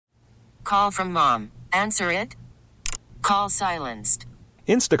call from mom. Answer it. Call silenced.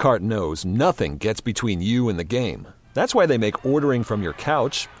 Instacart knows nothing gets between you and the game. That's why they make ordering from your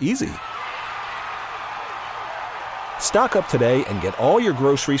couch easy. Stock up today and get all your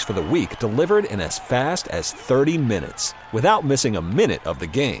groceries for the week delivered in as fast as 30 minutes without missing a minute of the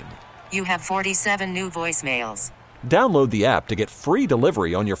game. You have 47 new voicemails. Download the app to get free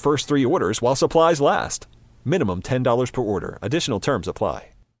delivery on your first 3 orders while supplies last. Minimum $10 per order. Additional terms apply.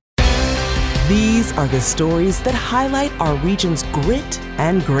 These are the stories that highlight our region's grit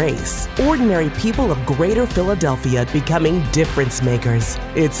and grace. Ordinary people of Greater Philadelphia becoming difference makers.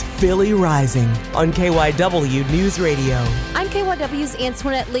 It's Philly Rising on KYW News Radio. I'm KYW's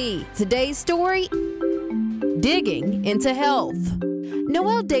Antoinette Lee. Today's story, digging into health.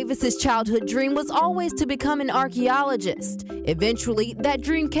 Noelle Davis's childhood dream was always to become an archaeologist. Eventually, that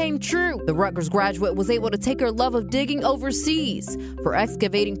dream came true. The Rutgers graduate was able to take her love of digging overseas for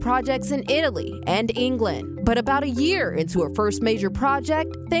excavating projects in Italy and England. But about a year into her first major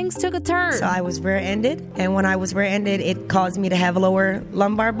project, things took a turn. So I was rear-ended, and when I was rear-ended, it caused me to have lower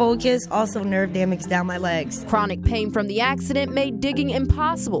lumbar bulges, also nerve damage down my legs. Chronic pain from the accident made digging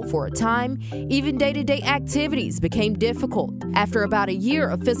impossible for a time. Even day-to-day activities became difficult. After about a year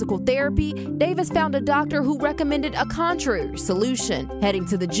of physical therapy, Davis found a doctor who recommended a contrary solution, heading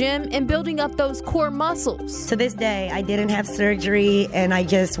to the gym and building up those core muscles. To this day, I didn't have surgery, and I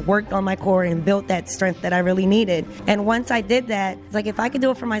just worked on my core and built that strength that I really needed. And once I did that, it's like, if I could do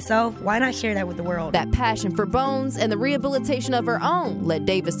it for myself, why not share that with the world? That passion for bones and the rehabilitation of her own led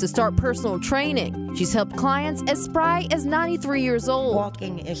Davis to start personal training. She's helped clients as spry as 93 years old.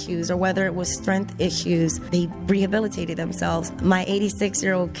 Walking issues, or whether it was strength issues, they rehabilitated themselves. My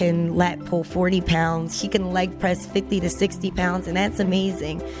 86-year-old can lat pull 40 pounds. She can leg press 50 to 60 pounds, and that's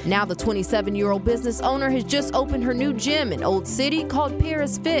amazing. Now the 27-year-old business owner has just opened her new gym in Old City called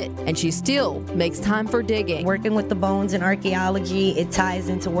Paris Fit, and she still makes time for digging. Working with the bones and archaeology, it ties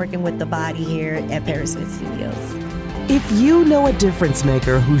into working with the body here at Paris Fit Studios. If you know a difference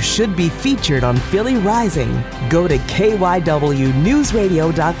maker who should be featured on Philly Rising, go to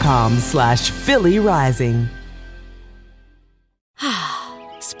KYWNewsRadio.com/Philly Rising.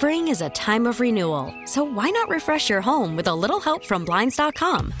 Spring is a time of renewal, so why not refresh your home with a little help from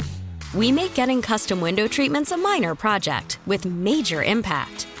Blinds.com? We make getting custom window treatments a minor project with major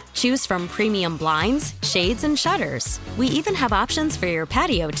impact. Choose from premium blinds, shades, and shutters. We even have options for your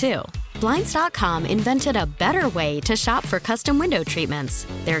patio, too. Blinds.com invented a better way to shop for custom window treatments.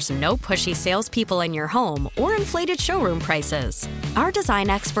 There's no pushy salespeople in your home or inflated showroom prices. Our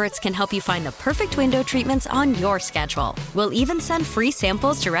design experts can help you find the perfect window treatments on your schedule. We'll even send free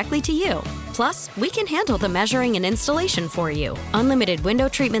samples directly to you. Plus, we can handle the measuring and installation for you. Unlimited window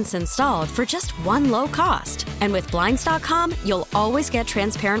treatments installed for just one low cost. And with Blinds.com, you'll always get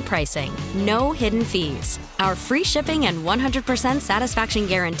transparent pricing. No hidden fees. Our free shipping and 100% satisfaction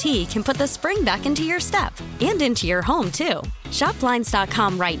guarantee can put the spring back into your step and into your home, too. Shop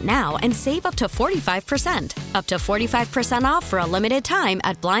Blinds.com right now and save up to 45%. Up to 45% off for a limited time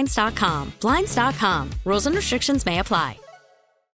at Blinds.com. Blinds.com. Rules and restrictions may apply.